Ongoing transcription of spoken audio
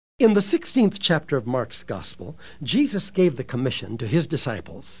In the 16th chapter of Mark's Gospel, Jesus gave the commission to his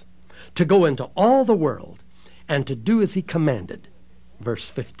disciples to go into all the world and to do as he commanded.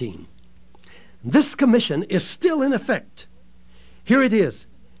 Verse 15. This commission is still in effect. Here it is.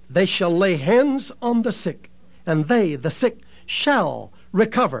 They shall lay hands on the sick, and they, the sick, shall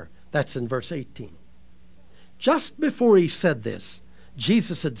recover. That's in verse 18. Just before he said this,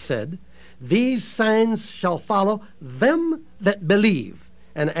 Jesus had said, these signs shall follow them that believe,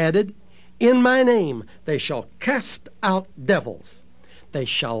 and added, in my name they shall cast out devils. They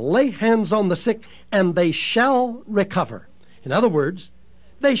shall lay hands on the sick, and they shall recover. In other words,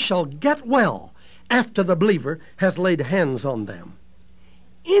 they shall get well after the believer has laid hands on them.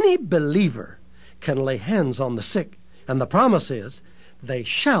 Any believer can lay hands on the sick, and the promise is they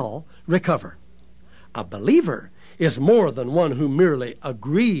shall recover. A believer is more than one who merely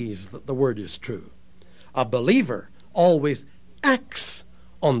agrees that the word is true. A believer always acts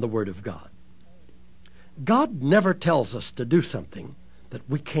on the word of God. God never tells us to do something that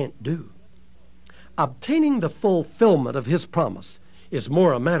we can't do. Obtaining the fulfillment of his promise is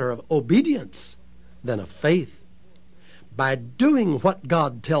more a matter of obedience than of faith. By doing what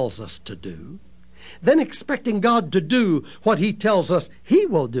God tells us to do, then expecting God to do what he tells us he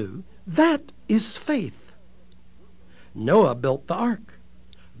will do, that is faith. Noah built the ark.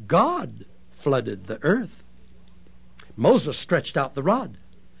 God flooded the earth. Moses stretched out the rod.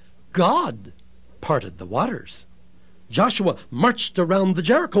 God parted the waters. Joshua marched around the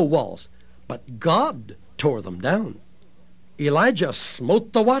Jericho walls, but God tore them down. Elijah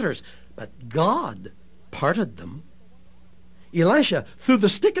smote the waters, but God parted them. Elisha threw the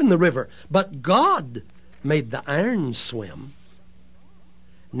stick in the river, but God made the iron swim.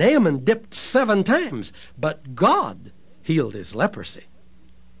 Naaman dipped 7 times, but God healed his leprosy.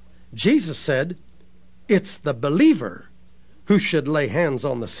 Jesus said, it's the believer who should lay hands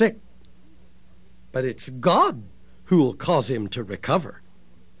on the sick, but it's God who will cause him to recover.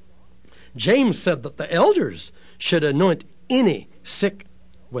 James said that the elders should anoint any sick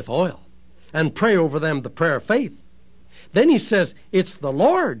with oil and pray over them the prayer of faith. Then he says, it's the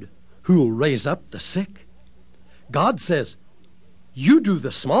Lord who will raise up the sick. God says, you do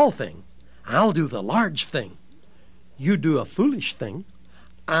the small thing, I'll do the large thing. You do a foolish thing,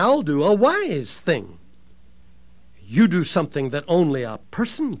 I'll do a wise thing. You do something that only a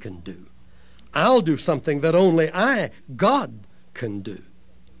person can do, I'll do something that only I, God, can do.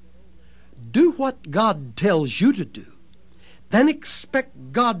 Do what God tells you to do, then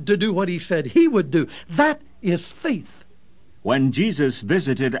expect God to do what he said he would do. That is faith. When Jesus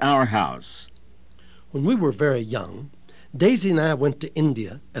visited our house. When we were very young, Daisy and I went to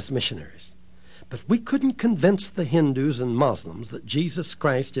India as missionaries. But we couldn't convince the Hindus and Muslims that Jesus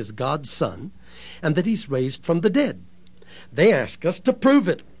Christ is God's Son and that he's raised from the dead. They asked us to prove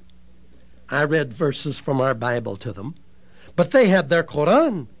it. I read verses from our Bible to them, but they had their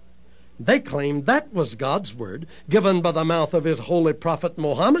Quran. They claimed that was God's word given by the mouth of his holy prophet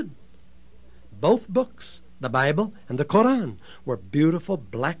Muhammad. Both books, the Bible and the Quran, were beautiful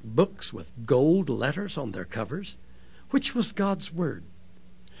black books with gold letters on their covers, which was God's word.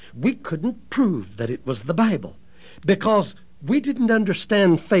 We couldn't prove that it was the Bible because we didn't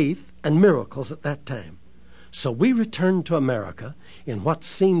understand faith and miracles at that time. So we returned to America in what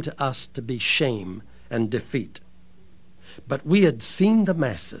seemed to us to be shame and defeat. But we had seen the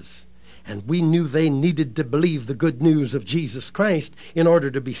masses, and we knew they needed to believe the good news of Jesus Christ in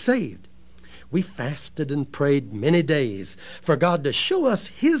order to be saved. We fasted and prayed many days for God to show us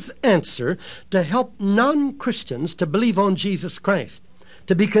his answer to help non-Christians to believe on Jesus Christ,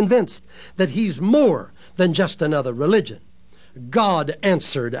 to be convinced that he's more than just another religion. God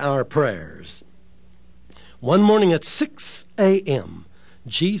answered our prayers. One morning at 6 a.m.,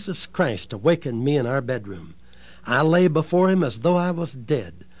 Jesus Christ awakened me in our bedroom. I lay before him as though I was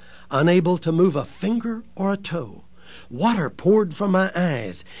dead, unable to move a finger or a toe. Water poured from my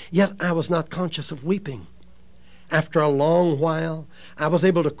eyes, yet I was not conscious of weeping. After a long while, I was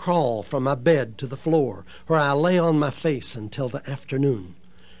able to crawl from my bed to the floor, where I lay on my face until the afternoon.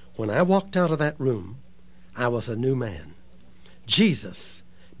 When I walked out of that room, I was a new man. Jesus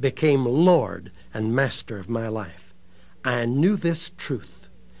became Lord and Master of my life. I knew this truth.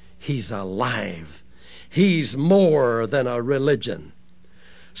 He's alive. He's more than a religion.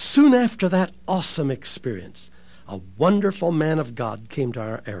 Soon after that awesome experience, a wonderful man of God came to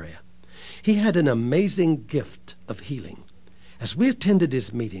our area. He had an amazing gift of healing. As we attended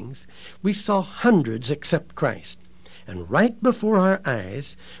his meetings, we saw hundreds accept Christ. And right before our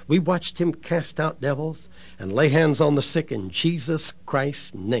eyes, we watched him cast out devils and lay hands on the sick in Jesus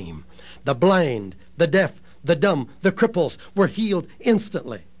Christ's name. The blind, the deaf, the dumb, the cripples were healed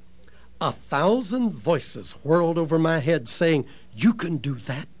instantly. 1,000 voices whirled over my head saying, "You can do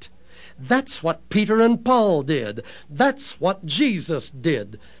that. That's what Peter and Paul did. That's what Jesus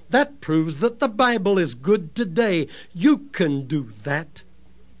did. That proves that the Bible is good today. You can do that."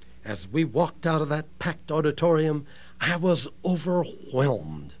 As we walked out of that packed auditorium, I was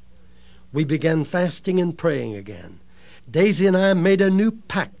overwhelmed. We began fasting and praying again. Daisy and I made a new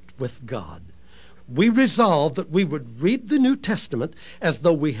pact with God. We resolved that we would read the New Testament as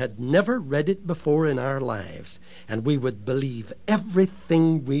though we had never read it before in our lives, and we would believe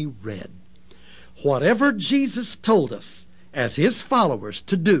everything we read. Whatever Jesus told us as his followers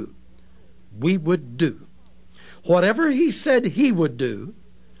to do, we would do. Whatever he said he would do,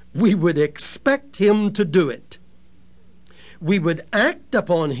 we would expect him to do it. We would act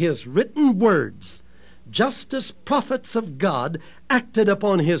upon his written words, just as prophets of God acted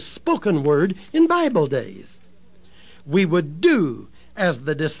upon his spoken word in Bible days. We would do as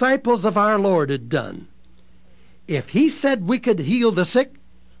the disciples of our Lord had done. If he said we could heal the sick,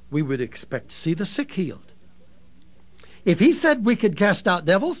 we would expect to see the sick healed. If he said we could cast out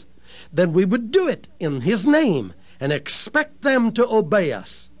devils, then we would do it in his name and expect them to obey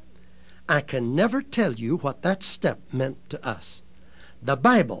us. I can never tell you what that step meant to us. The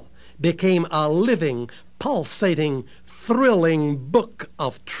Bible became a living, pulsating, thrilling book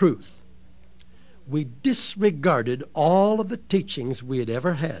of truth. We disregarded all of the teachings we had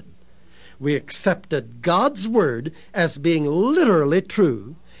ever had. We accepted God's Word as being literally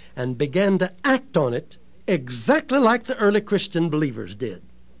true and began to act on it exactly like the early Christian believers did.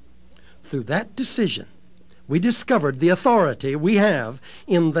 Through that decision, we discovered the authority we have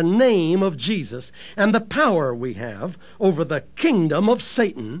in the name of Jesus and the power we have over the kingdom of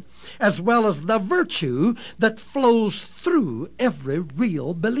Satan, as well as the virtue that flows through every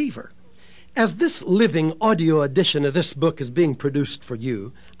real believer. As this living audio edition of this book is being produced for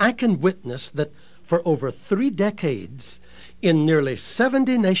you, I can witness that for over 3 decades, in nearly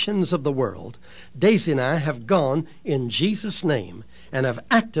 70 nations of the world, Daisy and I have gone in Jesus' name and have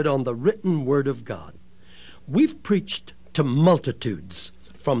acted on the written Word of God. We've preached to multitudes,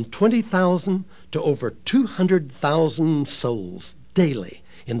 from 20,000 to over 200,000 souls daily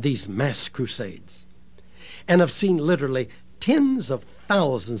in these mass crusades, and have seen literally tens of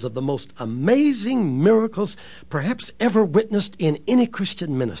thousands of the most amazing miracles perhaps ever witnessed in any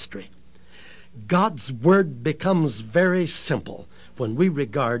Christian ministry. God's Word becomes very simple when we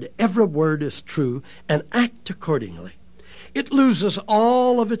regard every word as true and act accordingly. It loses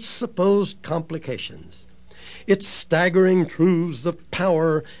all of its supposed complications. Its staggering truths of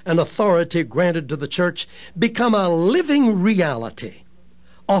power and authority granted to the church become a living reality.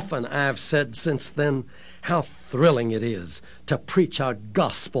 Often I've said since then how thrilling it is to preach a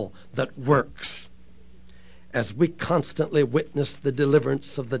gospel that works. As we constantly witness the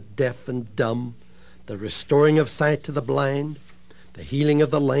deliverance of the deaf and dumb, the restoring of sight to the blind, the healing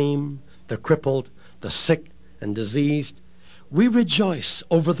of the lame, the crippled, the sick and diseased, we rejoice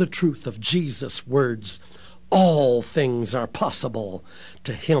over the truth of Jesus' words, "All things are possible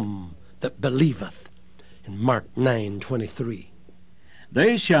to him that believeth," in Mark 9:23.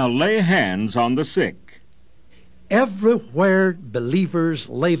 They shall lay hands on the sick. Everywhere believers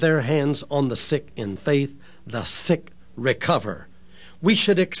lay their hands on the sick in faith, the sick recover. We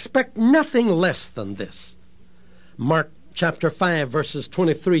should expect nothing less than this. Mark chapter 5, verses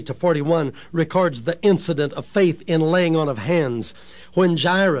 23 to 41 records the incident of faith in laying on of hands, when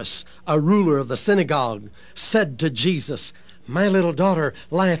Jairus, a ruler of the synagogue, said to Jesus, "My little daughter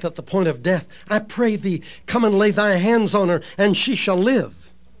lieth at the point of death. I pray thee, come and lay thy hands on her, and she shall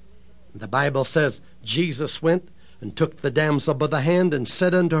live." The Bible says, Jesus went and took the damsel by the hand and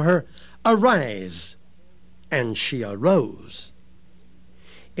said unto her, "Arise." And she arose.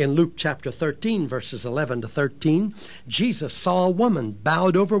 In Luke chapter 13, verses 11 to 13, Jesus saw a woman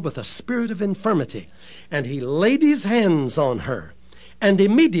bowed over with a spirit of infirmity, and he laid his hands on her, and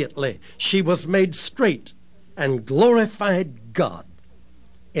immediately she was made straight and glorified God.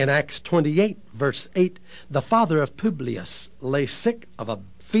 In Acts 28, verse 8, the father of Publius lay sick of a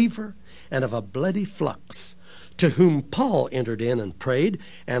fever and of a bloody flux, to whom Paul entered in and prayed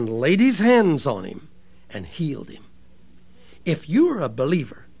and laid his hands on him and healed him. If you are a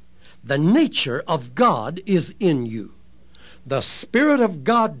believer, the nature of God is in you. The Spirit of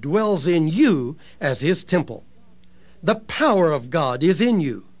God dwells in you as his temple. The power of God is in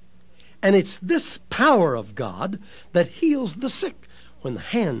you. And it's this power of God that heals the sick when the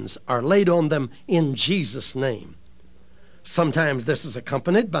hands are laid on them in Jesus' name. Sometimes this is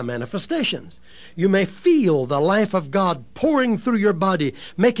accompanied by manifestations. You may feel the life of God pouring through your body,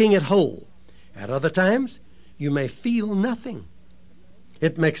 making it whole. At other times, you may feel nothing.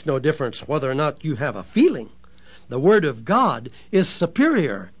 It makes no difference whether or not you have a feeling. The Word of God is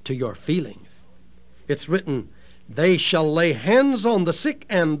superior to your feelings. It's written, they shall lay hands on the sick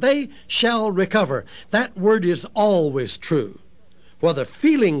and they shall recover. That word is always true. Whether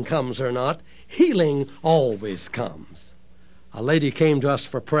feeling comes or not, healing always comes. A lady came to us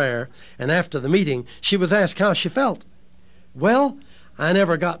for prayer, and after the meeting, she was asked how she felt. Well, I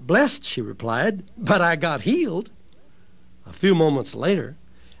never got blessed, she replied, but I got healed. A few moments later,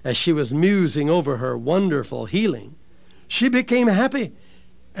 as she was musing over her wonderful healing, she became happy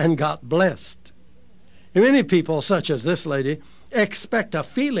and got blessed. Many people, such as this lady, expect a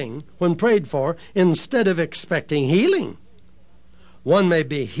feeling when prayed for instead of expecting healing. One may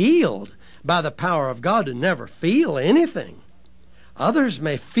be healed by the power of God and never feel anything. Others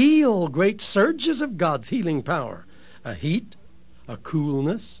may feel great surges of God's healing power, a heat, a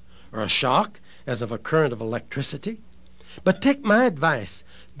coolness, or a shock as of a current of electricity. But take my advice,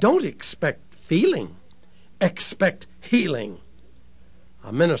 don't expect feeling, expect healing.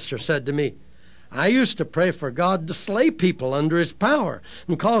 A minister said to me, I used to pray for God to slay people under His power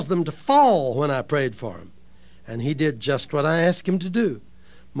and cause them to fall when I prayed for Him. And He did just what I asked Him to do.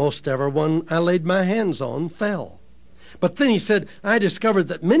 Most everyone I laid my hands on fell. But then he said, I discovered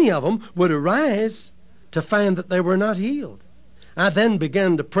that many of them would arise to find that they were not healed. I then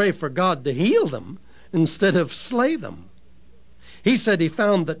began to pray for God to heal them instead of slay them. He said he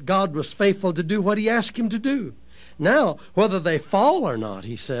found that God was faithful to do what He asked Him to do. Now, whether they fall or not,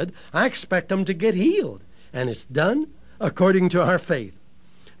 he said, I expect them to get healed. And it's done according to our faith.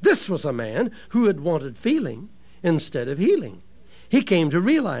 This was a man who had wanted feeling instead of healing. He came to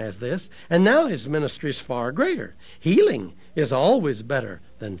realize this, and now his ministry is far greater. Healing is always better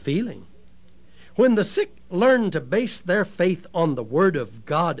than feeling. When the sick learn to base their faith on the Word of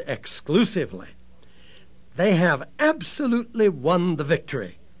God exclusively, they have absolutely won the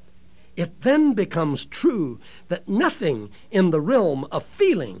victory. It then becomes true that nothing in the realm of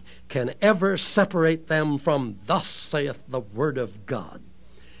feeling can ever separate them from thus saith the Word of God.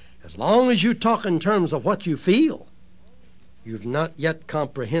 As long as you talk in terms of what you feel, you've not yet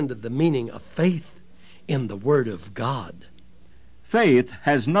comprehended the meaning of faith in the Word of God. Faith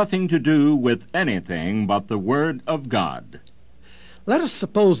has nothing to do with anything but the Word of God. Let us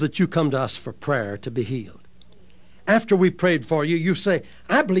suppose that you come to us for prayer to be healed. After we prayed for you, you say,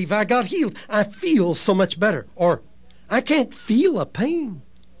 I believe I got healed. I feel so much better. Or, I can't feel a pain.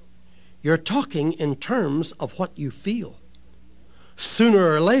 You're talking in terms of what you feel.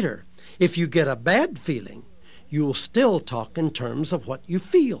 Sooner or later, if you get a bad feeling, you'll still talk in terms of what you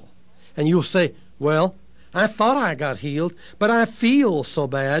feel. And you'll say, well, I thought I got healed, but I feel so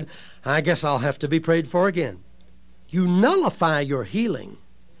bad, I guess I'll have to be prayed for again. You nullify your healing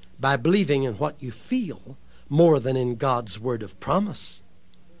by believing in what you feel more than in God's word of promise.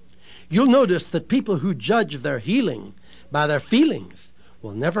 You'll notice that people who judge their healing by their feelings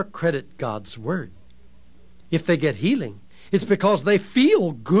will never credit God's word. If they get healing, it's because they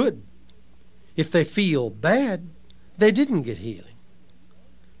feel good. If they feel bad, they didn't get healing.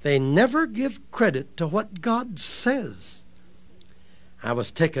 They never give credit to what God says. I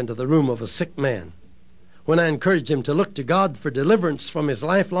was taken to the room of a sick man. When I encouraged him to look to God for deliverance from his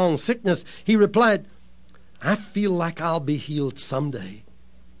lifelong sickness, he replied, I feel like I'll be healed someday.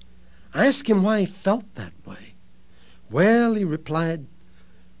 I asked him why he felt that way. Well, he replied,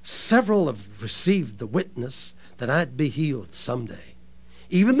 several have received the witness that I'd be healed someday.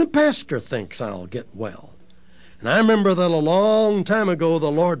 Even the pastor thinks I'll get well. And I remember that a long time ago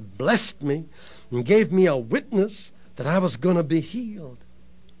the Lord blessed me and gave me a witness that I was going to be healed.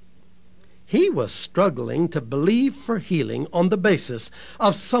 He was struggling to believe for healing on the basis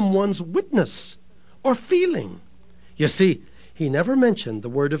of someone's witness or feeling. You see, he never mentioned the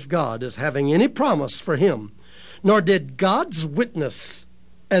Word of God as having any promise for him, nor did God's witness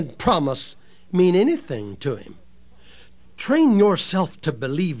and promise mean anything to him. Train yourself to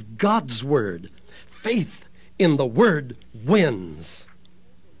believe God's Word. Faith in the Word wins.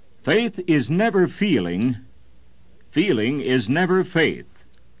 Faith is never feeling. Feeling is never faith.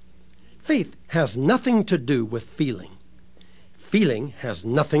 Faith has nothing to do with feeling. Feeling has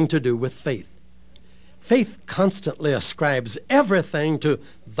nothing to do with faith. Faith constantly ascribes everything to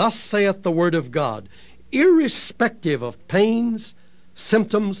thus saith the Word of God, irrespective of pains,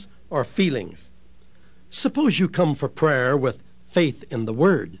 symptoms, or feelings. Suppose you come for prayer with faith in the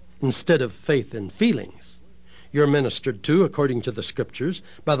Word instead of faith in feelings. You're ministered to, according to the Scriptures,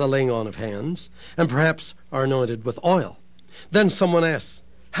 by the laying on of hands, and perhaps are anointed with oil. Then someone asks,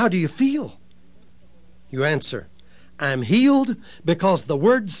 how do you feel? You answer, I'm healed because the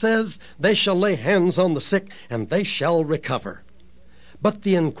Word says they shall lay hands on the sick and they shall recover. But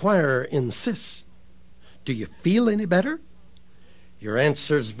the inquirer insists, "Do you feel any better?" Your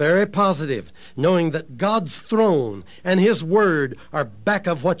answer's very positive, knowing that God's throne and His Word are back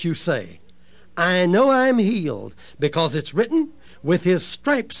of what you say. I know I'm healed because it's written, with His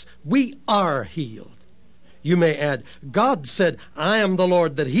stripes we are healed. You may add, God said, I am the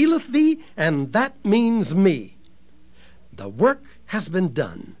Lord that healeth thee, and that means me. The work has been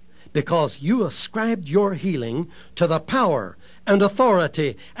done because you ascribed your healing to the power and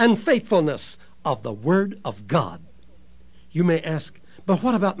authority and faithfulness of the Word of God. You may ask, but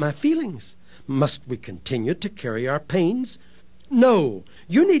what about my feelings? Must we continue to carry our pains? No,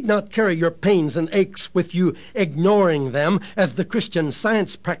 you need not carry your pains and aches with you, ignoring them as the Christian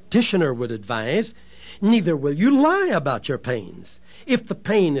Science practitioner would advise. Neither will you lie about your pains. If the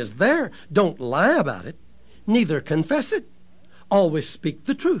pain is there, don't lie about it. Neither confess it. Always speak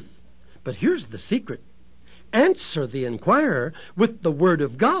the truth. But here's the secret. Answer the inquirer with the Word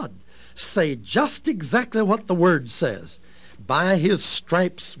of God. Say just exactly what the Word says. By His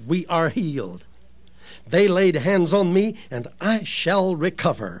stripes we are healed. They laid hands on me, and I shall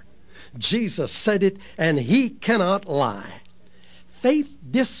recover. Jesus said it, and He cannot lie. Faith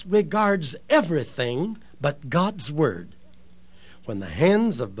disregards everything but God's Word. When the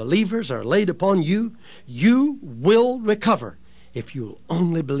hands of believers are laid upon you, you will recover if you'll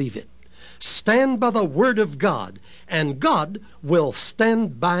only believe it. Stand by the Word of God, and God will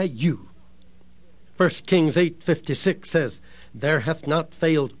stand by you. 1 Kings 8:56 says, There hath not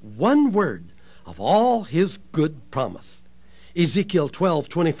failed one word of all His good promise. Ezekiel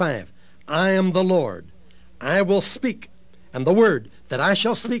 12:25, I am the Lord, I will speak, and the word that I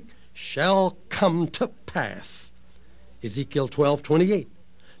shall speak shall come to pass. Ezekiel 12:28,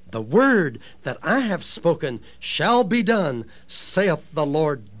 the word that I have spoken shall be done, saith the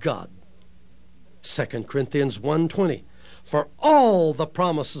Lord God. 2 Corinthians 1:20, for all the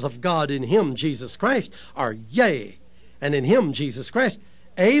promises of God in Him, Jesus Christ, are yea, and in Him, Jesus Christ,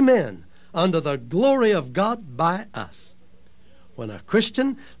 amen, unto the glory of God by us. When a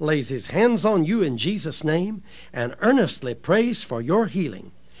Christian lays his hands on you in Jesus' name and earnestly prays for your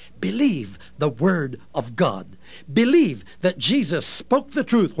healing, believe the Word of God. Believe that Jesus spoke the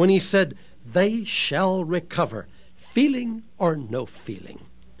truth when He said, they shall recover, feeling or no feeling.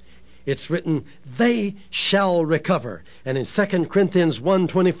 It's written, they shall recover. And in 2 Corinthians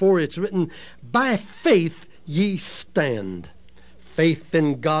 1:24, it's written, by faith ye stand. Faith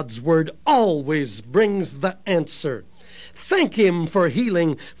in God's Word always brings the answer. Thank Him for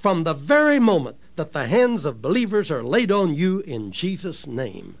healing from the very moment that the hands of believers are laid on you in Jesus'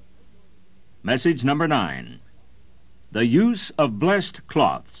 name. Message number 9. The use of blessed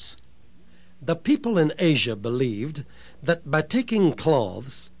cloths. The people in Asia believed that by taking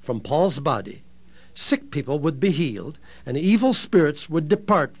cloths from Paul's body, sick people would be healed and evil spirits would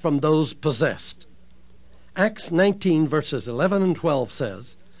depart from those possessed. Acts 19 verses 11 and 12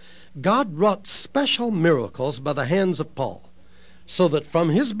 says, God wrought special miracles by the hands of Paul, so that from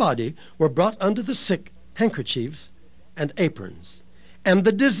his body were brought unto the sick handkerchiefs and aprons, and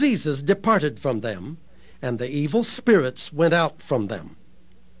the diseases departed from them, and the evil spirits went out from them.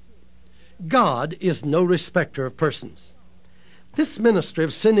 God is no respecter of persons. This ministry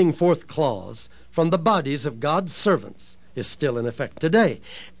of sending forth cloths from the bodies of God's servants is still in effect today,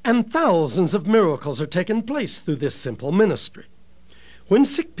 and thousands of miracles are taking place through this simple ministry. When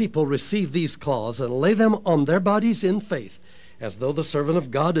sick people receive these cloths and lay them on their bodies in faith, as though the servant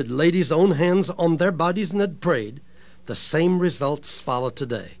of God had laid his own hands on their bodies and had prayed, the same results follow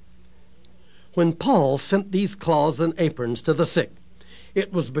today. When Paul sent these cloths and aprons to the sick,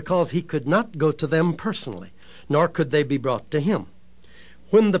 it was because he could not go to them personally, nor could they be brought to him.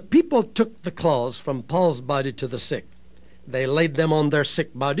 When the people took the cloths from Paul's body to the sick, they laid them on their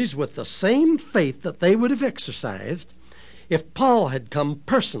sick bodies with the same faith that they would have exercised if Paul had come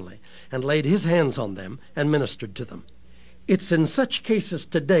personally and laid his hands on them and ministered to them. It's in such cases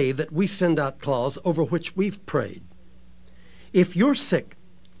today that we send out cloths over which we've prayed. If you're sick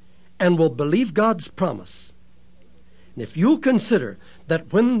and will believe God's promise, and if you'll consider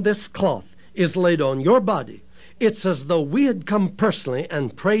that when this cloth is laid on your body, it's as though we had come personally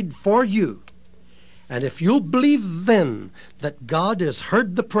and prayed for you, and if you'll believe then that God has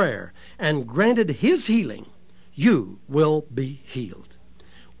heard the prayer and granted His healing, you will be healed.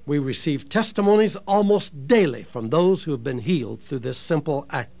 We receive testimonies almost daily from those who have been healed through this simple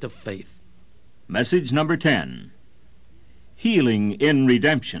act of faith. Message number 10. Healing in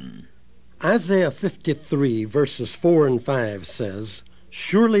redemption. Isaiah 53 verses 4 and 5 says,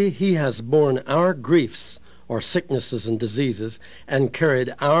 Surely He has borne our griefs, or sicknesses and diseases, and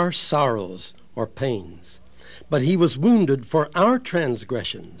carried our sorrows, or pains. But he was wounded for our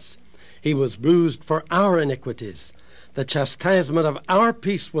transgressions. He was bruised for our iniquities. The chastisement of our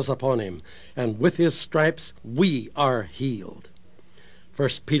peace was upon him, and with his stripes we are healed. 1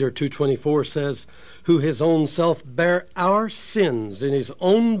 Peter 2:24 says, who his own self bare our sins in his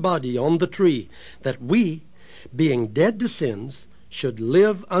own body on the tree, that we, being dead to sins, should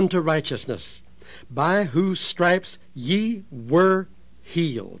live unto righteousness, by whose stripes ye were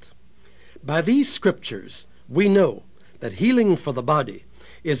healed. By these scriptures we know that healing for the body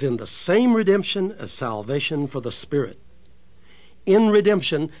is in the same redemption as salvation for the spirit. In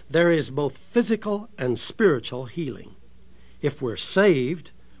redemption there is both physical and spiritual healing. If we're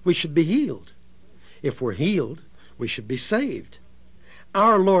saved, we should be healed. If we're healed, we should be saved.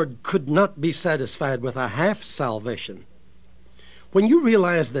 Our Lord could not be satisfied with a half salvation. When you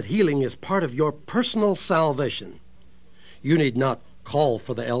realize that healing is part of your personal salvation, you need not call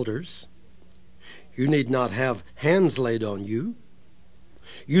for the elders. You need not have hands laid on you.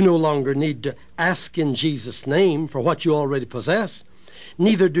 You no longer need to ask in Jesus' name for what you already possess.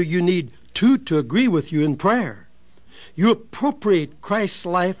 Neither do you need two to agree with you in prayer. You appropriate Christ's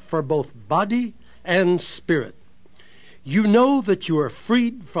life for both body and spirit. You know that you are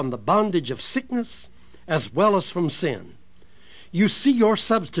freed from the bondage of sickness as well as from sin. You see your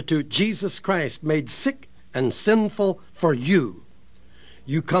substitute, Jesus Christ, made sick and sinful for you.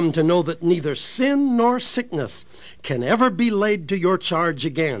 You come to know that neither sin nor sickness can ever be laid to your charge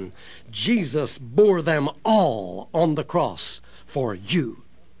again. Jesus bore them all on the cross for you.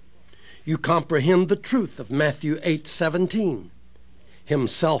 You comprehend the truth of Matthew 8:17.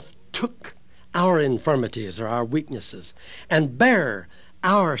 Himself took our infirmities or our weaknesses and bare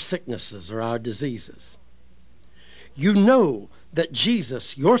our sicknesses or our diseases. You know that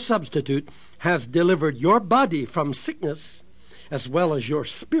Jesus, your substitute, has delivered your body from sickness as well as your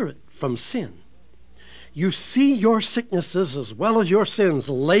spirit from sin. You see your sicknesses as well as your sins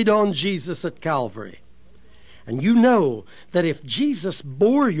laid on Jesus at Calvary. And you know that if Jesus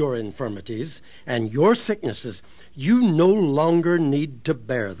bore your infirmities and your sicknesses, you no longer need to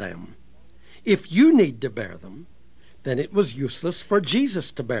bear them. If you need to bear them, then it was useless for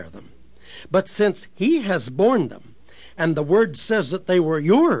Jesus to bear them. But since he has borne them, and the Word says that they were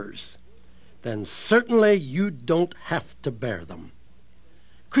yours, then certainly you don't have to bear them.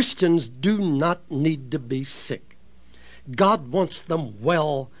 Christians do not need to be sick. God wants them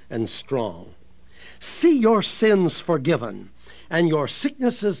well and strong. See your sins forgiven and your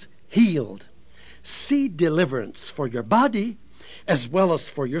sicknesses healed. See deliverance for your body as well as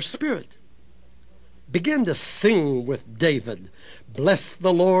for your spirit. Begin to sing with David, "Bless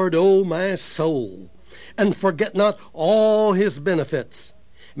the Lord, O my soul, and forget not all his benefits."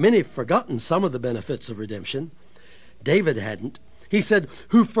 Many have forgotten some of the benefits of redemption. David hadn't. He said,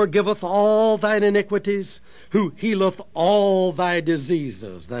 "Who forgiveth all thine iniquities, who healeth all thy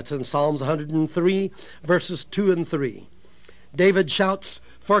diseases." That's in Psalms 103, verses 2 and 3. David shouts,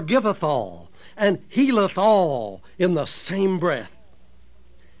 "Forgiveth all, and healeth all," in the same breath.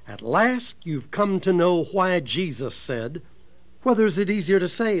 At last you've come to know why Jesus said, "Whether is it easier to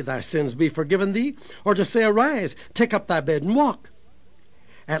say, thy sins be forgiven thee, or to say, arise, take up thy bed and walk?"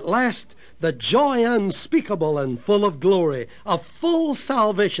 At last the joy unspeakable and full of glory of full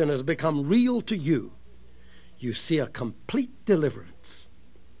salvation has become real to you. You see a complete deliverance.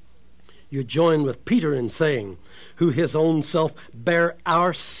 You join with Peter in saying, "Who his own self bare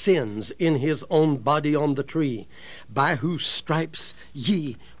our sins in his own body on the tree, by whose stripes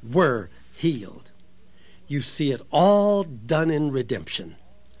ye were healed." You see it all done in redemption.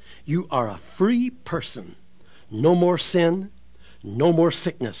 You are a free person. No more sin, no more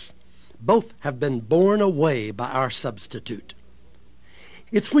sickness. Both have been borne away by our substitute.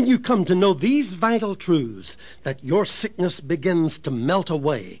 It's when you come to know these vital truths that your sickness begins to melt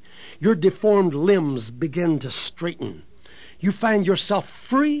away. Your deformed limbs begin to straighten. You find yourself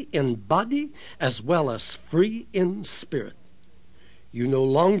free in body as well as free in spirit. You no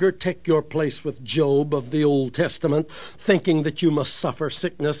longer take your place with Job of the Old Testament, thinking that you must suffer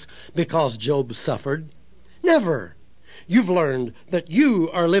sickness because Job suffered. Never. You've learned that you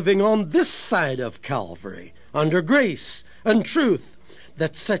are living on this side of Calvary, under grace and truth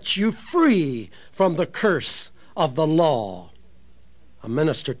that sets you free from the curse of the law. A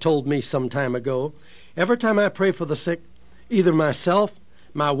minister told me some time ago, every time I pray for the sick, either myself,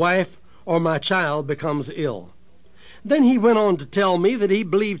 my wife, or my child becomes ill. Then he went on to tell me that he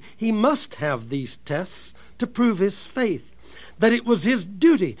believed he must have these tests to prove his faith, that it was his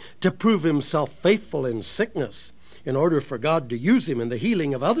duty to prove himself faithful in sickness in order for God to use him in the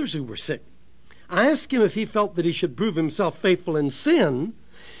healing of others who were sick. I asked him if he felt that he should prove himself faithful in sin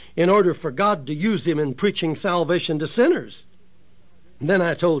in order for God to use him in preaching salvation to sinners. And then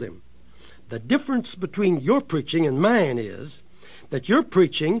I told him, the difference between your preaching and mine is that you're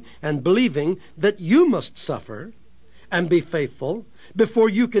preaching and believing that you must suffer and be faithful before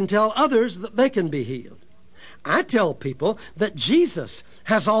you can tell others that they can be healed. I tell people that Jesus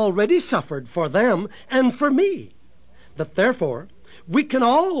has already suffered for them and for me, that therefore we can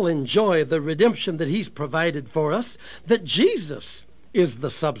all enjoy the redemption that he's provided for us, that Jesus is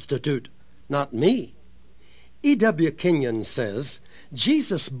the substitute, not me. E.W. Kenyon says,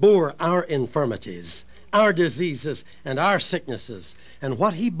 Jesus bore our infirmities, our diseases, and our sicknesses, and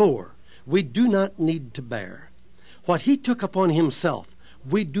what he bore we do not need to bear. What he took upon himself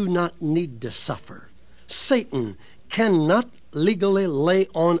we do not need to suffer. Satan cannot legally lay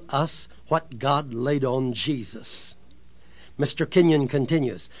on us what God laid on Jesus. Mr. Kenyon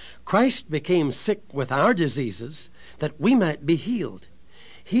continues, Christ became sick with our diseases that we might be healed.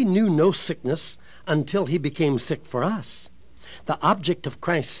 He knew no sickness until he became sick for us. The object of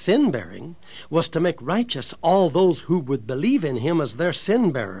Christ's sin-bearing was to make righteous all those who would believe in him as their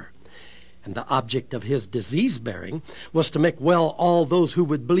sin-bearer. And the object of his disease-bearing was to make well all those who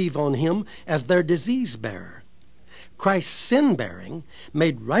would believe on him as their disease-bearer. Christ's sin-bearing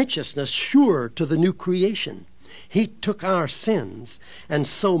made righteousness sure to the new creation. He took our sins and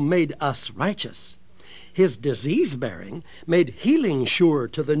so made us righteous. His disease-bearing made healing sure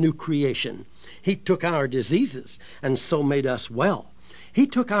to the new creation. He took our diseases and so made us well. He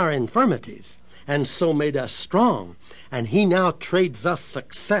took our infirmities and so made us strong. And he now trades us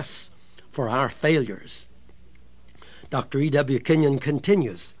success for our failures. Dr. E.W. Kenyon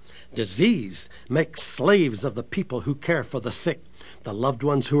continues, disease makes slaves of the people who care for the sick. The loved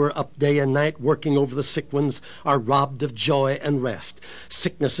ones who are up day and night working over the sick ones are robbed of joy and rest.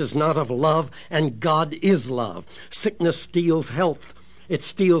 Sickness is not of love, and God is love. Sickness steals health. It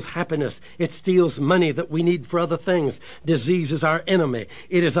steals happiness. It steals money that we need for other things. Disease is our enemy.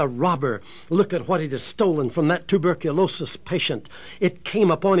 It is a robber. Look at what it has stolen from that tuberculosis patient. It came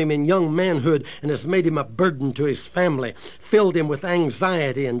upon him in young manhood and has made him a burden to his family, filled him with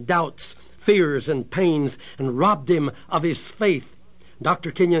anxiety and doubts, fears and pains, and robbed him of his faith.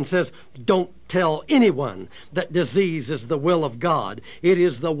 Dr. Kenyon says, don't tell anyone that disease is the will of God. It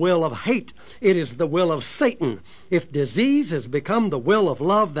is the will of hate. It is the will of Satan. If disease has become the will of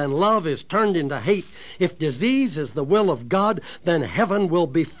love, then love is turned into hate. If disease is the will of God, then heaven will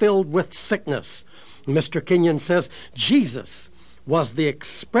be filled with sickness. Mr. Kenyon says, Jesus was the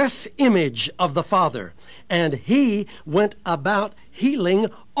express image of the Father, and he went about healing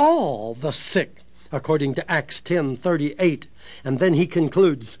all the sick, according to Acts 10:38. And then he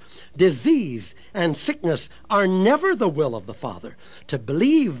concludes, disease and sickness are never the will of the Father. To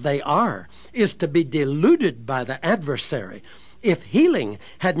believe they are is to be deluded by the adversary. If healing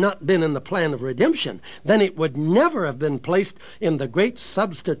had not been in the plan of redemption, then it would never have been placed in the great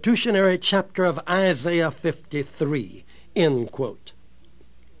substitutionary chapter of Isaiah 53. End quote.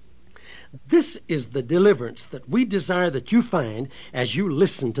 This is the deliverance that we desire that you find as you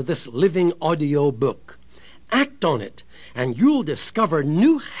listen to this living audio book. Act on it, and you'll discover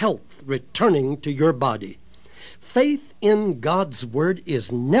new health returning to your body. Faith in God's Word is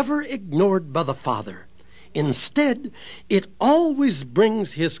never ignored by the Father. Instead, it always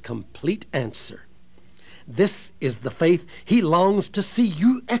brings His complete answer. This is the faith He longs to see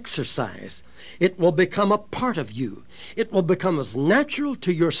you exercise. It will become a part of you. It will become as natural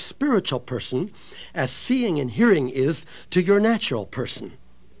to your spiritual person as seeing and hearing is to your natural person.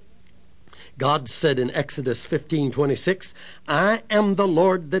 God said in Exodus 15:26, I am the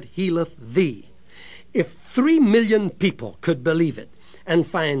Lord that healeth thee. If 3 million people could believe it and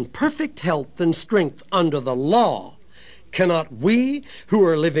find perfect health and strength under the law, cannot we who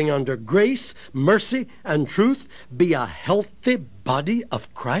are living under grace, mercy, and truth be a healthy body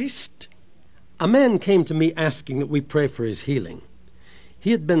of Christ? A man came to me asking that we pray for his healing.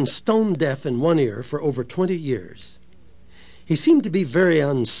 He had been stone deaf in one ear for over 20 years. He seemed to be very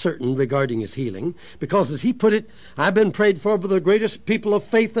uncertain regarding his healing because, as he put it, I've been prayed for by the greatest people of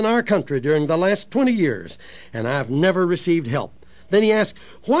faith in our country during the last 20 years, and I've never received help. Then he asked,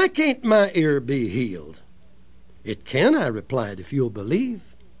 why can't my ear be healed? It can, I replied, if you'll believe.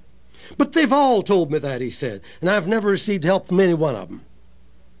 But they've all told me that, he said, and I've never received help from any one of them.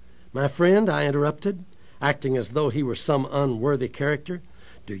 My friend, I interrupted, acting as though he were some unworthy character,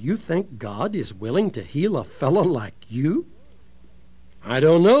 do you think God is willing to heal a fellow like you? I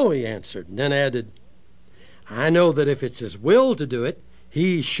don't know, he answered, and then added, I know that if it's His will to do it,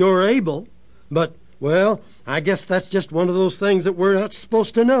 He's sure able, but, well, I guess that's just one of those things that we're not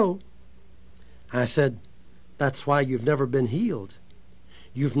supposed to know. I said, that's why you've never been healed.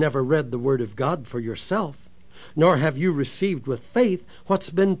 You've never read the Word of God for yourself, nor have you received with faith what's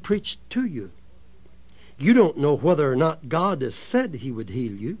been preached to you. You don't know whether or not God has said He would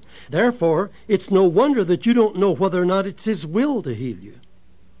heal you. Therefore, it's no wonder that you don't know whether or not it's His will to heal you.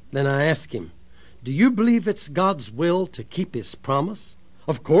 Then I asked him, do you believe it's God's will to keep His promise?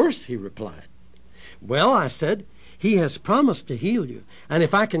 Of course, he replied. Well, I said, He has promised to heal you, and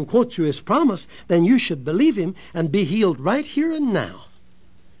if I can quote you His promise, then you should believe Him and be healed right here and now.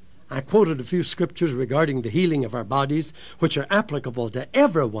 I quoted a few scriptures regarding the healing of our bodies, which are applicable to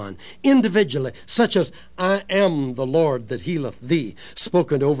everyone individually, such as, I am the Lord that healeth thee,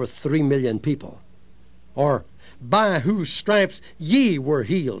 spoken to over 3 million people. Or, by whose stripes ye were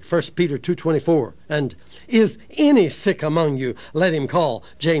healed, 1 Peter 2:24. And, is any sick among you? Let him call,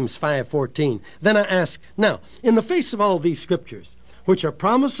 James 5:14. Then I ask, now, in the face of all these scriptures, which are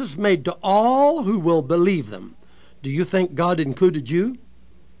promises made to all who will believe them, do you think God included you?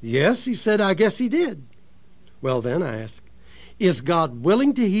 Yes, he said, I guess He did. Well then, I ask, is God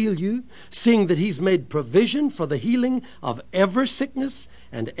willing to heal you, seeing that He's made provision for the healing of every sickness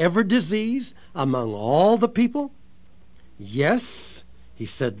and every disease among all the people? Yes, he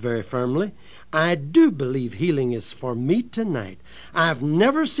said very firmly, I do believe healing is for me tonight. I've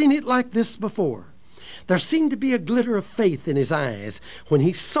never seen it like this before. There seemed to be a glitter of faith in his eyes when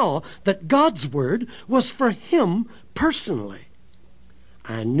he saw that God's Word was for him personally.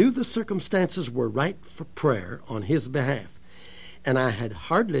 I knew the circumstances were right for prayer on his behalf, and I had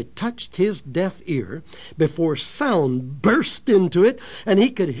hardly touched his deaf ear before sound burst into it, and he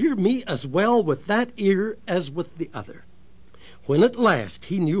could hear me as well with that ear as with the other. When at last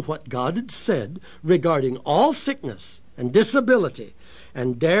he knew what God had said regarding all sickness and disability,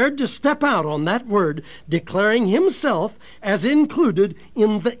 and dared to step out on that word, declaring himself as included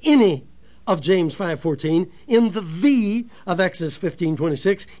in the any of James 5:14, in the of Exodus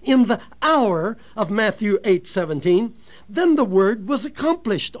 15:26, in the hour of Matthew 8:17, then the word was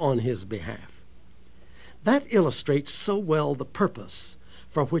accomplished on his behalf. That illustrates so well the purpose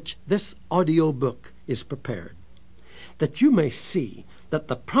for which this audio book is prepared, that you may see that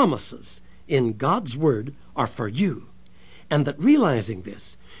the promises in God's Word are for you, and that realizing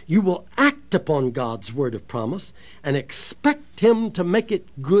this, you will act upon God's word of promise and expect Him to make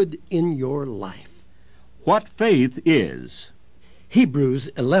it good in your life. What faith is? Hebrews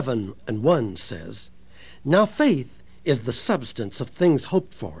 11:1 says, Now faith is the substance of things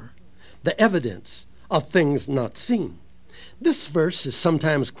hoped for, the evidence of things not seen. This verse is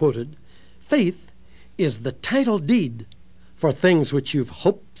sometimes quoted, faith is the title deed for things which you've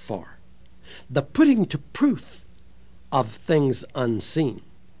hoped for, the putting to proof of things unseen.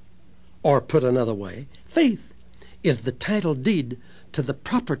 Or put another way, faith is the title deed to the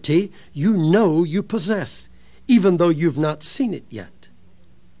property you know you possess, even though you've not seen it yet.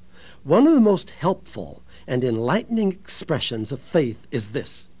 One of the most helpful and enlightening expressions of faith is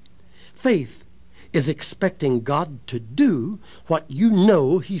this. Faith is expecting God to do what you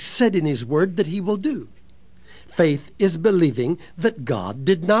know He said in His Word that He will do. Faith is believing that God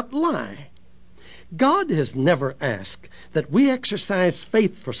did not lie. God has never asked that we exercise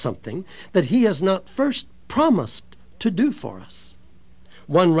faith for something that He has not first promised to do for us.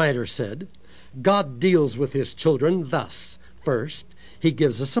 One writer said, God deals with His children thus. First, He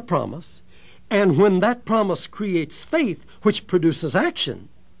gives us a promise, and when that promise creates faith which produces action,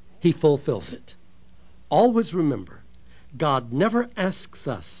 He fulfills it. Always remember, God never asks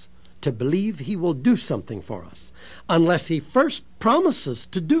us to believe He will do something for us unless He first promises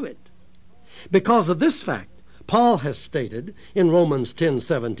to do it. Because of this fact, Paul has stated in Romans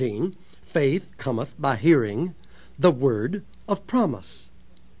 10:17, faith cometh by hearing the word of promise.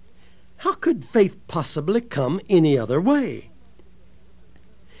 How could faith possibly come any other way?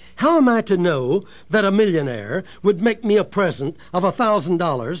 How am I to know that a millionaire would make me a present of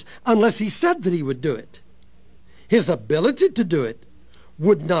 $1,000 unless he said that he would do it? His ability to do it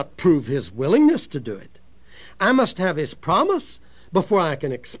would not prove his willingness to do it. I must have his promise before I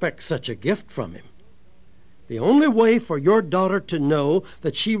can expect such a gift from him. The only way for your daughter to know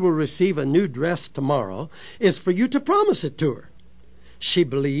that she will receive a new dress tomorrow is for you to promise it to her. She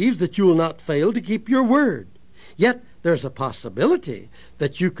believes that you will not fail to keep your word. Yet there's a possibility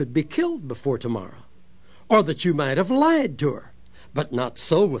that you could be killed before tomorrow, or that you might have lied to her. But not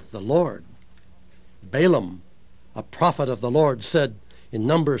so with the Lord. Balaam, a prophet of the Lord, said in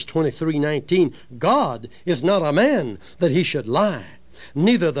Numbers 23:19, God is not a man that He should lie,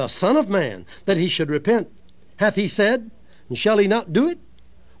 neither the Son of Man that He should repent. Hath He said, and shall He not do it?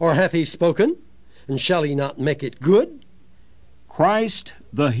 Or hath He spoken, and shall He not make it good? Christ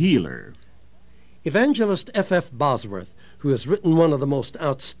the healer. Evangelist F.F. Bosworth, who has written one of the most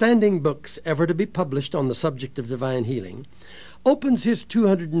outstanding books ever to be published on the subject of divine healing, opens his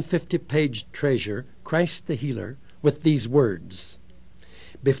 250-page treasure, Christ the Healer, with these words: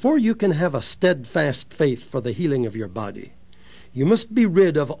 "Before you can have a steadfast faith for the healing of your body, you must be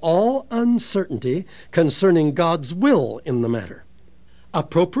rid of all uncertainty concerning God's will in the matter.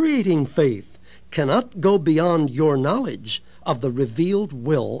 Appropriating faith cannot go beyond your knowledge of the revealed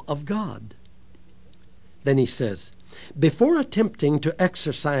will of God." Then he says, before attempting to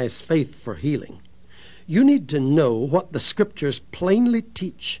exercise faith for healing, you need to know what the Scriptures plainly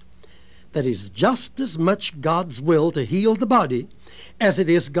teach, that it is just as much God's will to heal the body as it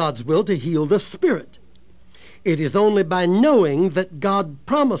is God's will to heal the spirit. It is only by knowing that God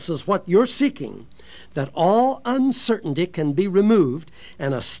promises what you're seeking that all uncertainty can be removed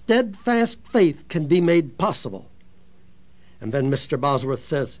and a steadfast faith can be made possible. And then Mr. Bosworth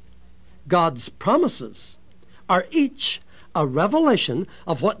says, God's promises are each a revelation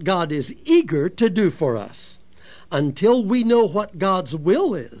of what God is eager to do for us. Until we know what God's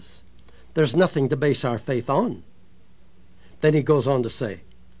will is, there's nothing to base our faith on. Then he goes on to say,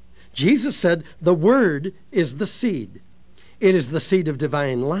 Jesus said the Word is the seed. It is the seed of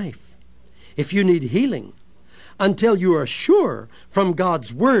divine life. If you need healing, until you are sure from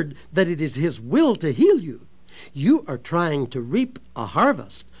God's Word that it is His will to heal you, you are trying to reap a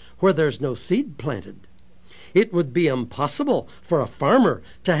harvest where there's no seed planted. It would be impossible for a farmer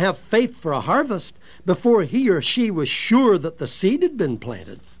to have faith for a harvest before he or she was sure that the seed had been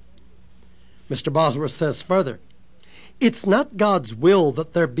planted. Mr. Bosworth says further, it's not God's will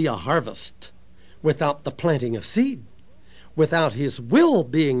that there be a harvest without the planting of seed, without His will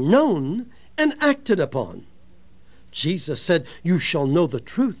being known and acted upon. Jesus said, you shall know the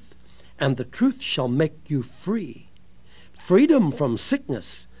truth, and the truth shall make you free. Freedom from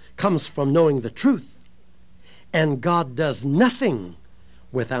sickness comes from knowing the truth, and God does nothing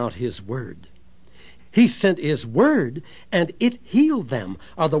without His Word. He sent His Word, and it healed them,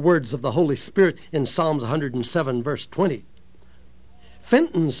 are the words of the Holy Spirit in Psalms 107, verse 20.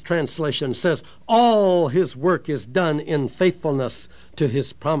 Fenton's translation says, all His work is done in faithfulness to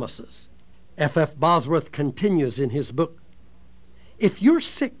His promises. F. Bosworth continues in his book, if you're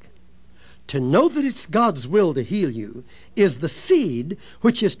sick, to know that it's God's will to heal you is the seed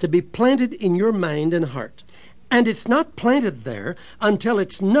which is to be planted in your mind and heart. And it's not planted there until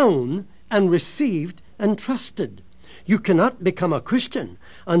it's known and received and trusted. You cannot become a Christian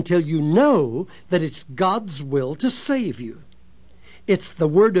until you know that it's God's will to save you. It's the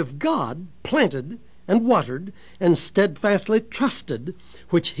Word of God planted and watered and steadfastly trusted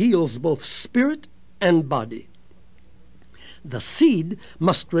which heals both spirit and body. The seed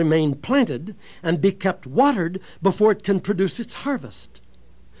must remain planted and be kept watered before it can produce its harvest.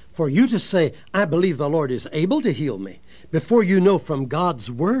 For you to say, I believe the Lord is able to heal me, before you know from God's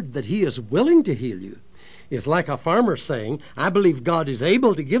Word that He is willing to heal you, is like a farmer saying, I believe God is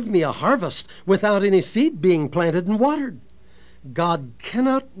able to give me a harvest without any seed being planted and watered. God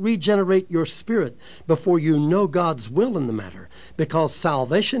cannot regenerate your spirit before you know God's will in the matter, because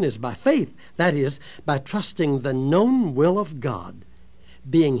salvation is by faith, that is, by trusting the known will of God.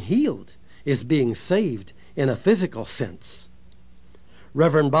 Being healed is being saved in a physical sense.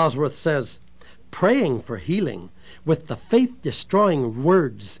 Reverend Bosworth says, praying for healing with the faith-destroying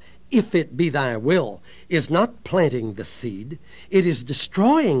words, if it be thy will, is not planting the seed, it is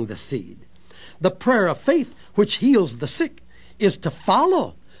destroying the seed. The prayer of faith which heals the sick is to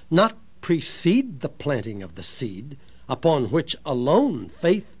follow, not precede the planting of the seed, upon which alone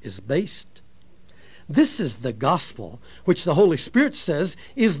faith is based. This is the gospel which the Holy Spirit says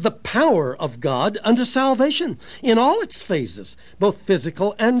is the power of God unto salvation in all its phases, both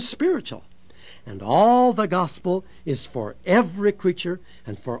physical and spiritual. And all the gospel is for every creature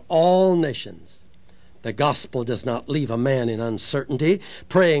and for all nations. The gospel does not leave a man in uncertainty,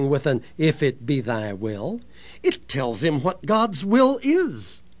 praying with an, if it be thy will. It tells him what God's will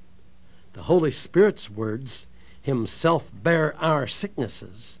is. The Holy Spirit's words, Himself bear our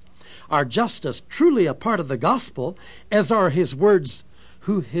sicknesses, are just as truly a part of the gospel as are His words,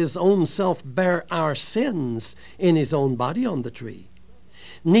 who His own self bare our sins in His own body on the tree.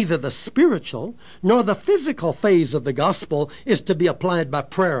 Neither the spiritual nor the physical phase of the gospel is to be applied by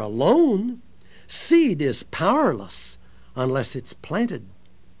prayer alone. Seed is powerless unless it's planted.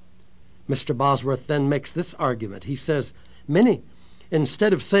 Mr. Bosworth then makes this argument. He says, many,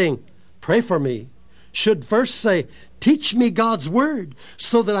 instead of saying, pray for me, should first say, teach me God's Word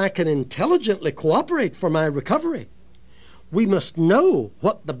so that I can intelligently cooperate for my recovery. We must know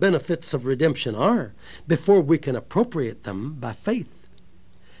what the benefits of redemption are before we can appropriate them by faith.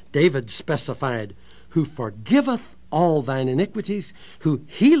 David specified, who forgiveth all thine iniquities, who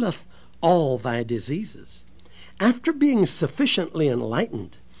healeth all thy diseases. After being sufficiently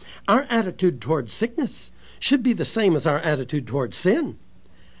enlightened, our attitude toward sickness should be the same as our attitude toward sin.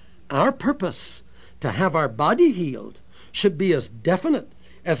 Our purpose to have our body healed should be as definite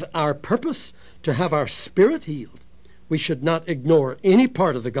as our purpose to have our spirit healed. We should not ignore any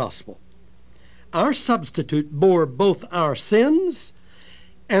part of the gospel. Our substitute bore both our sins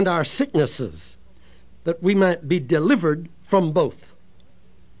and our sicknesses, that we might be delivered from both.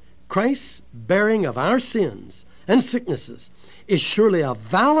 Christ's bearing of our sins and sicknesses is surely a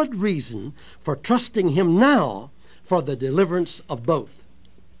valid reason for trusting Him now for the deliverance of both.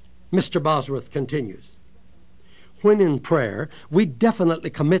 Mr. Bosworth continues, when in prayer we definitely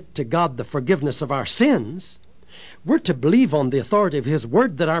commit to God the forgiveness of our sins, we're to believe on the authority of His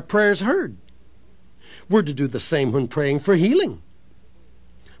Word that our prayers heard. We're to do the same when praying for healing.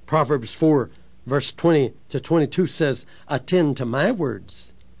 Proverbs 4, verse 20 to 22 says, attend to my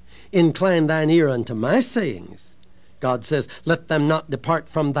words. Incline thine ear unto my sayings. God says, let them not depart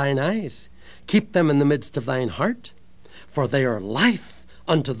from thine eyes. Keep them in the midst of thine heart. For they are life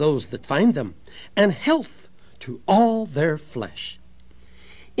unto those that find them, and health to all their flesh.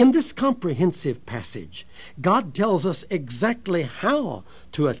 In this comprehensive passage, God tells us exactly how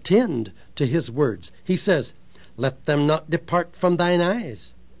to attend to His words. He says, let them not depart from thine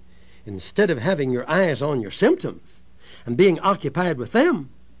eyes. Instead of having your eyes on your symptoms and being occupied with them,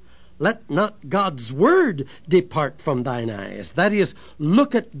 let not God's Word depart from thine eyes. That is,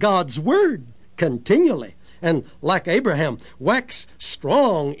 look at God's Word continually, and like Abraham, wax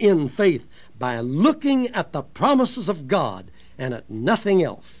strong in faith by looking at the promises of God and at nothing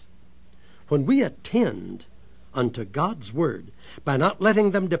else. When we attend unto God's Word by not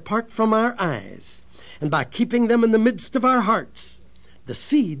letting them depart from our eyes and by keeping them in the midst of our hearts, the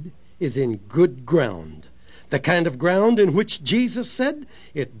seed is in good ground, the kind of ground in which Jesus said,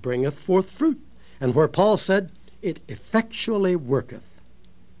 it bringeth forth fruit, and where Paul said, it effectually worketh.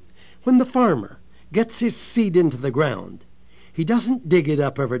 When the farmer gets his seed into the ground, he doesn't dig it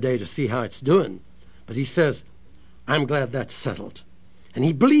up every day to see how it's doing, but he says, I'm glad that's settled. And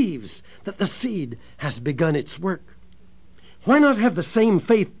he believes that the seed has begun its work. Why not have the same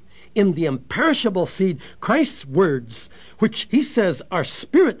faith in the imperishable seed, Christ's words, which He says are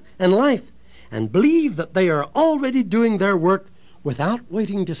spirit and life, and believe that they are already doing their work without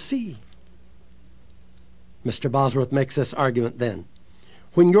waiting to see? Mr. Bosworth makes this argument then.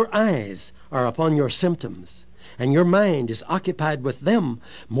 When your eyes are upon your symptoms, and your mind is occupied with them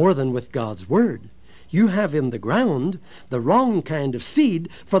more than with God's Word, you have in the ground the wrong kind of seed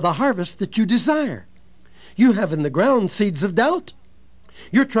for the harvest that you desire. You have in the ground seeds of doubt.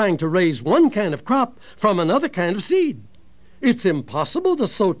 You're trying to raise one kind of crop from another kind of seed. It's impossible to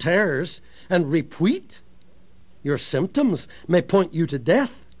sow tares and reap wheat. Your symptoms may point you to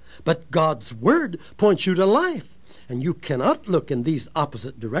death, but God's Word points you to life, and you cannot look in these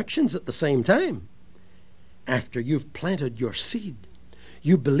opposite directions at the same time. After you've planted your seed,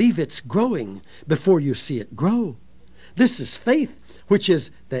 you believe it's growing before you see it grow. This is faith, which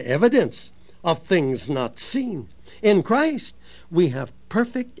is the evidence of things not seen. In Christ, we have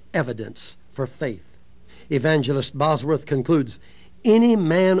perfect evidence for faith. Evangelist Bosworth concludes, any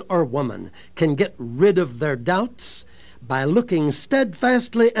man or woman can get rid of their doubts by looking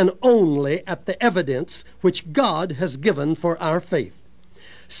steadfastly and only at the evidence which God has given for our faith.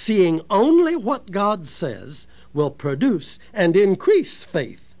 Seeing only what God says will produce and increase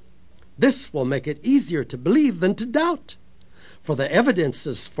faith. This will make it easier to believe than to doubt, for the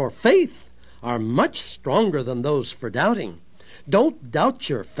evidences for faith are much stronger than those for doubting. Don't doubt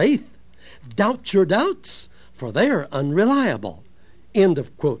your faith. Doubt your doubts, for they are unreliable. End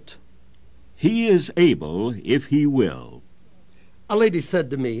of quote. He is able if He will. A lady said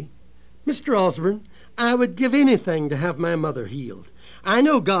to me, Mr. Osborn, I would give anything to have my mother healed. I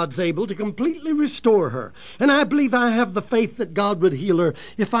know God's able to completely restore her, and I believe I have the faith that God would heal her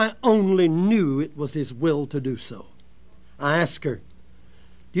if I only knew it was His will to do so. I asked her,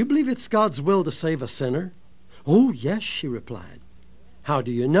 do you believe it's God's will to save a sinner? Oh, yes, she replied. How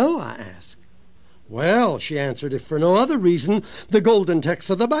do you know? I asked. Well, she answered, if for no other reason, the golden text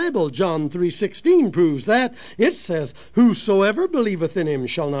of the Bible, John 3:16, proves that. It says, whosoever believeth in Him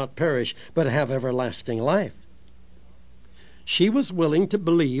shall not perish, but have everlasting life. She was willing to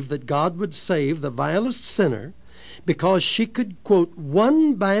believe that God would save the vilest sinner because she could quote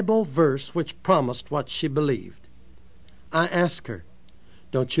one Bible verse which promised what she believed. I asked her,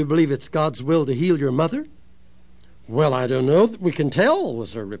 don't you believe it's God's will to heal your mother? Well, I don't know that we can tell,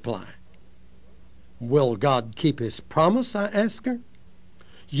 was her reply. Will God keep His promise? I asked her.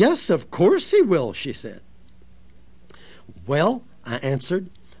 Yes, of course He will, she said. Well, I answered,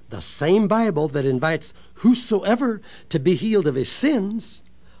 the same Bible that invites whosoever to be healed of his sins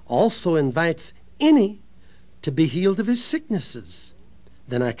also invites any to be healed of his sicknesses.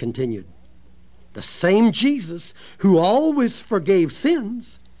 Then I continued, the same Jesus who always forgave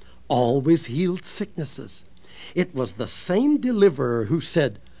sins always healed sicknesses. It was the same deliverer who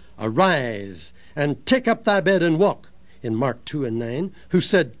said, arise and take up thy bed and walk, in Mark 2:9, who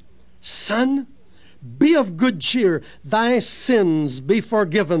said, son, be of good cheer, thy sins be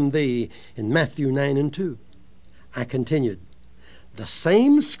forgiven thee, in Matthew 9:2. I continued, the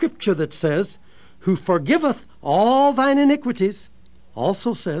same scripture that says, who forgiveth all thine iniquities,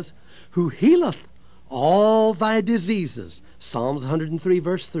 also says, who healeth all thy diseases, Psalms 103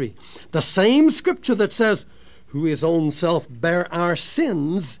 verse 3. The same scripture that says, who his own self bare our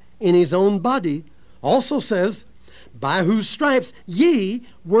sins in his own body, also says, by whose stripes ye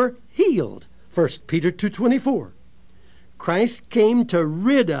were healed, 1 Peter 2:24. Christ came to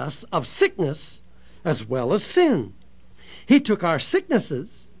rid us of sickness as well as sin. He took our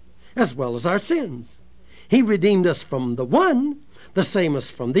sicknesses as well as our sins. He redeemed us from the one the same as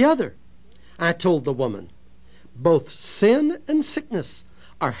from the other. I told the woman, both sin and sickness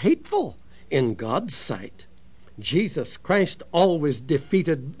are hateful in God's sight. Jesus Christ always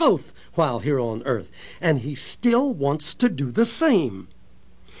defeated both while here on earth, and he still wants to do the same.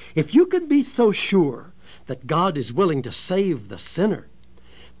 If you can be so sure that God is willing to save the sinner,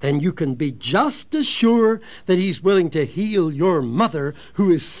 then you can be just as sure that he's willing to heal your mother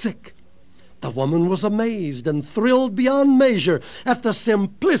who is sick. The woman was amazed and thrilled beyond measure at the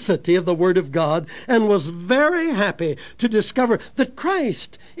simplicity of the Word of God, and was very happy to discover that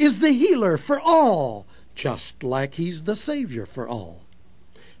Christ is the healer for all, just like he's the Savior for all.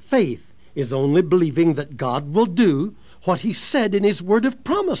 Faith is only believing that God will do what he said in his word of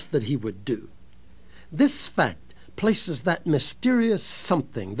promise that he would do. This fact places that mysterious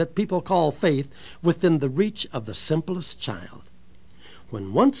something that people call faith within the reach of the simplest child.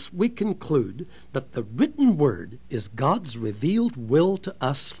 When once we conclude that the written word is God's revealed will to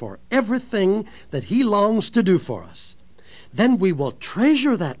us for everything that he longs to do for us, then we will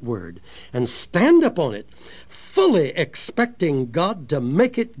treasure that word and stand upon it, fully expecting God to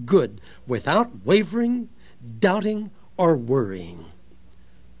make it good without wavering, doubting, or worrying.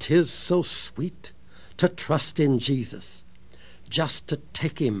 'Tis so sweet to trust in Jesus, just to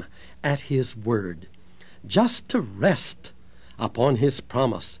take him at his word, just to rest upon his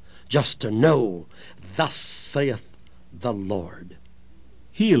promise, just to know, thus saith the Lord.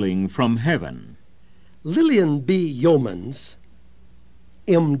 Healing from heaven. Lillian B. Yeomans,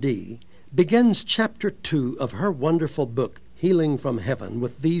 M.D., begins chapter 2 of her wonderful book, Healing from Heaven,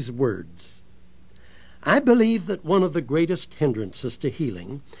 with these words, I believe that one of the greatest hindrances to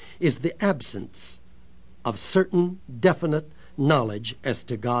healing is the absence of certain definite knowledge as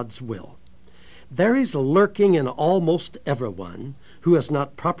to God's will. There is lurking in almost everyone who has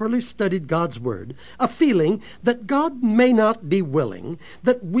not properly studied God's Word a feeling that God may not be willing,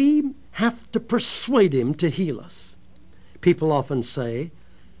 that we have to persuade him to heal us. People often say,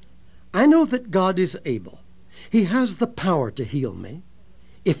 I know that God is able. He has the power to heal me,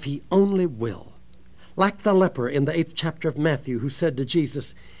 if he only will. Like the leper in the 8th chapter of Matthew, who said to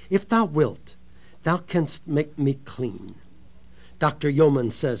Jesus, if thou wilt, thou canst make me clean. Dr.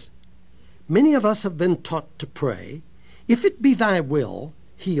 Yeomans says, many of us have been taught to pray, if it be thy will,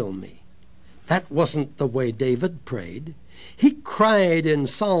 heal me. That wasn't the way David prayed. He cried in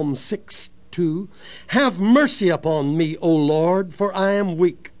Psalm 6:2, have mercy upon me, O Lord, for I am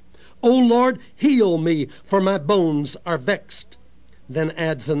weak. O Lord, heal me, for my bones are vexed. Then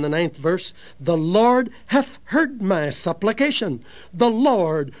adds in the 9th verse, the Lord hath heard my supplication. The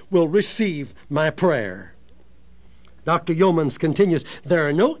Lord will receive my prayer. Dr. Yeomans continues, there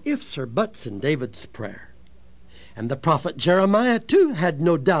are no ifs or buts in David's prayer. And the prophet Jeremiah, too, had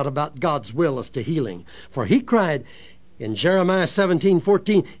no doubt about God's will as to healing. For he cried in Jeremiah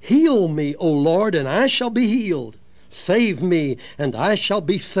 17:14, heal me, O Lord, and I shall be healed. Save me, and I shall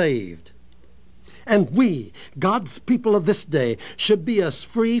be saved. And we, God's people of this day, should be as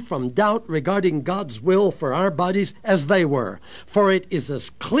free from doubt regarding God's will for our bodies as they were, for it is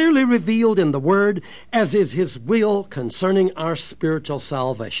as clearly revealed in the Word as is his will concerning our spiritual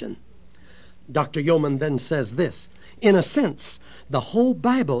salvation. Dr. Yeoman then says this, in a sense, the whole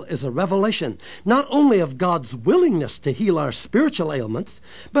Bible is a revelation not only of God's willingness to heal our spiritual ailments,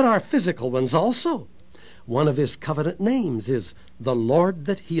 but our physical ones also. One of his covenant names is the Lord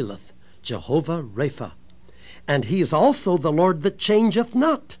that healeth, Jehovah Rapha. And he is also the Lord that changeth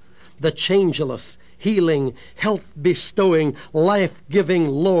not, the changeless, healing, health-bestowing, life-giving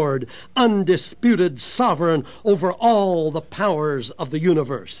Lord, undisputed sovereign over all the powers of the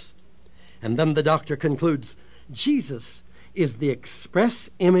universe. And then the doctor concludes, Jesus is the express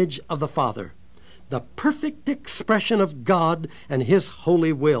image of the Father, the perfect expression of God and His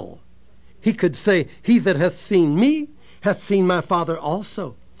holy will. He could say, "He that hath seen me hath seen my Father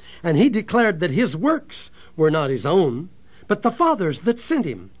also." And He declared that His works were not His own, but the Father's that sent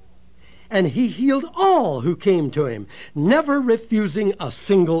Him. And He healed all who came to Him, never refusing a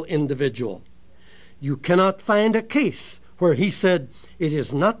single individual. You cannot find a case where He said, "It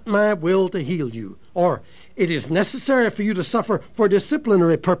is not my will to heal you," or "It is necessary for you to suffer for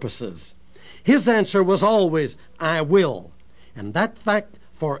disciplinary purposes." His answer was always, "I will." And that fact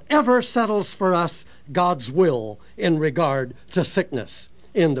forever settles for us God's will in regard to sickness.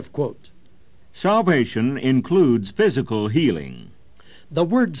 End of quote. Salvation includes physical healing. The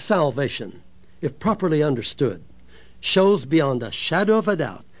word salvation, if properly understood, shows beyond a shadow of a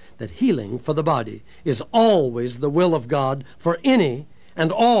doubt that healing for the body is always the will of God for any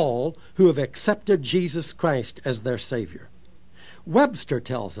and all who have accepted Jesus Christ as their Savior. Webster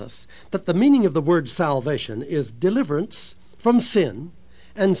tells us that the meaning of the word salvation is deliverance from sin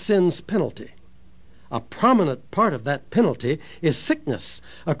and sin's penalty. A prominent part of that penalty is sickness,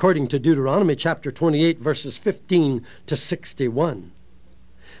 according to Deuteronomy chapter 28, verses 15 to 61.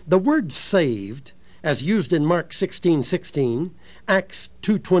 The word saved, as used in Mark 16:16, Acts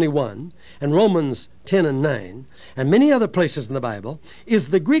 2:21, and Romans 10 and 9, and many other places in the Bible, is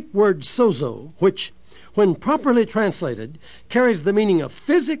the Greek word sozo, which, when properly translated, carries the meaning of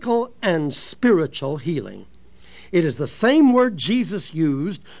physical and spiritual healing. It is the same word Jesus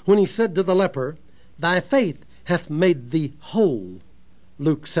used when He said to the leper, "Thy faith hath made thee whole,"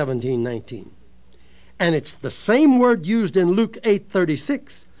 Luke 17:19. And it's the same word used in Luke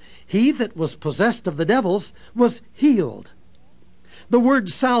 8:36. He that was possessed of the devils was healed. The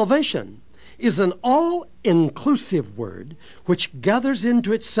word salvation is an all-inclusive word which gathers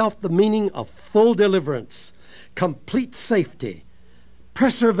into itself the meaning of full deliverance, complete safety,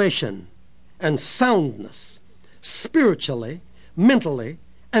 preservation, and soundness, spiritually, mentally,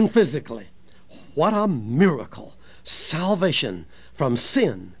 and physically. What a miracle! Salvation from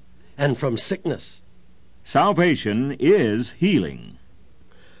sin and from sickness. Salvation is healing.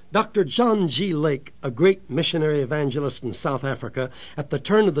 Dr. John G. Lake, a great missionary evangelist in South Africa at the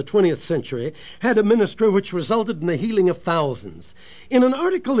turn of the 20th century, had a ministry which resulted in the healing of thousands. In an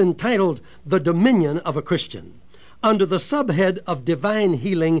article entitled "The Dominion of a Christian," under the subhead of Divine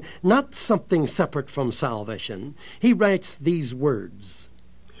Healing, not something separate from salvation, he writes these words: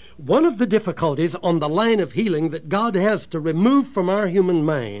 "One of the difficulties on the line of healing that God has to remove from our human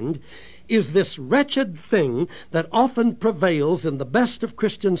mind is this wretched thing that often prevails in the best of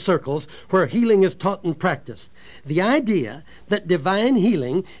Christian circles where healing is taught and practiced. The idea that divine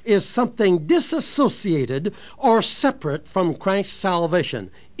healing is something disassociated or separate from Christ's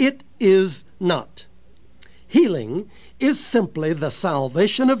salvation. It is not. Healing is simply the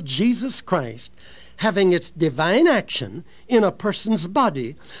salvation of Jesus Christ having its divine action in a person's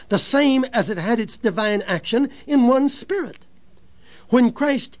body, the same as it had its divine action in one's spirit. When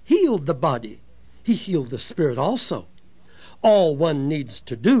Christ healed the body, He healed the spirit also. All one needs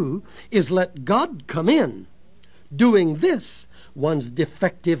to do is let God come in. Doing this, one's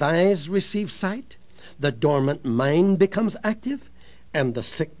defective eyes receive sight, the dormant mind becomes active, and the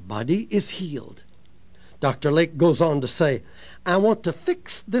sick body is healed. Dr. Lake goes on to say, "I want to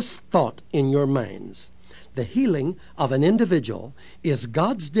fix this thought in your minds. The healing of an individual is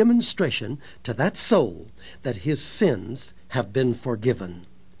God's demonstration to that soul that his sins have been forgiven."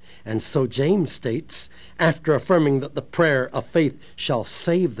 And so James states, after affirming that the prayer of faith shall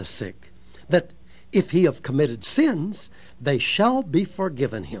save the sick, that if he have committed sins, they shall be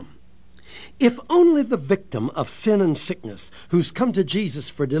forgiven him. If only the victim of sin and sickness, who's come to Jesus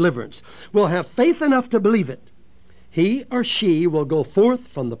for deliverance, will have faith enough to believe it, he or she will go forth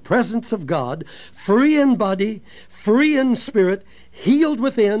from the presence of God, free in body, free in spirit, healed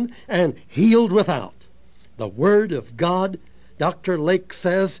within and healed without. The Word of God, Dr. Lake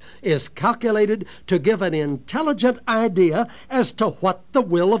says, is calculated to give an intelligent idea as to what the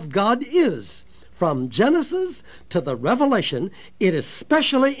will of God is. From Genesis to the Revelation, it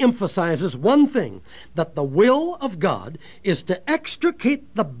especially emphasizes one thing, that the will of God is to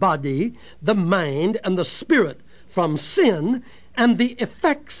extricate the body, the mind, and the spirit from sin and the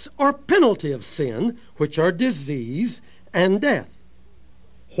effects or penalty of sin, which are disease and death.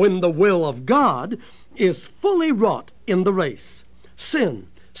 When the will of God is fully wrought in the race, sin,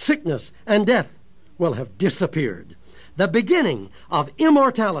 sickness, and death will have disappeared. The beginning of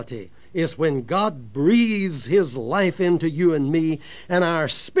immortality is when God breathes His life into you and me, and our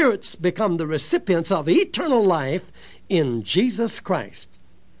spirits become the recipients of eternal life in Jesus Christ.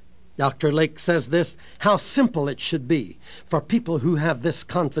 Dr. Lake says this, how simple it should be for people who have this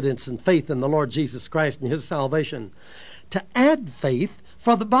confidence and faith in the Lord Jesus Christ and His salvation to add faith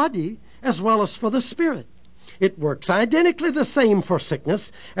for the body as well as for the spirit. It works identically the same for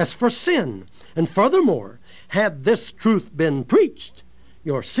sickness as for sin. And furthermore, had this truth been preached,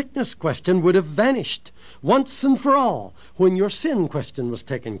 your sickness question would have vanished once and for all when your sin question was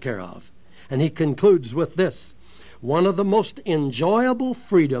taken care of. And he concludes with this, one of the most enjoyable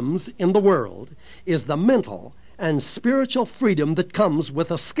freedoms in the world is the mental and spiritual freedom that comes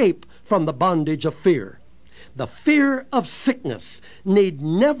with escape from the bondage of fear. The fear of sickness need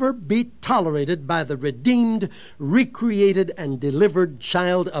never be tolerated by the redeemed, recreated, and delivered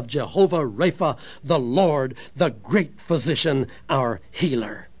child of Jehovah Rapha, the Lord, the great physician, our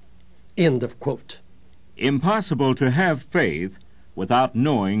healer. End of quote. Impossible to have faith without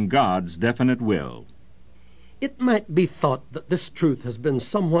knowing God's definite will. It might be thought that this truth has been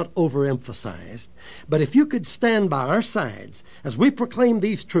somewhat overemphasized, but if you could stand by our sides as we proclaim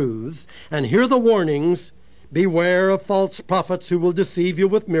these truths and hear the warnings, beware of false prophets who will deceive you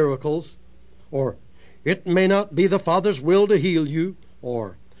with miracles, or it may not be the Father's will to heal you,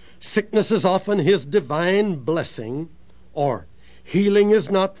 or sickness is often His divine blessing, or healing is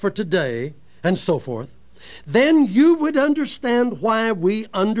not for today, and so forth, then you would understand why we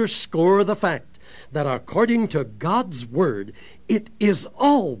underscore the fact that according to God's Word, it is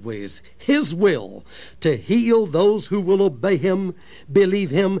always His will to heal those who will obey Him, believe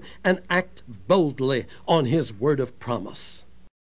Him, and act boldly on His word of promise.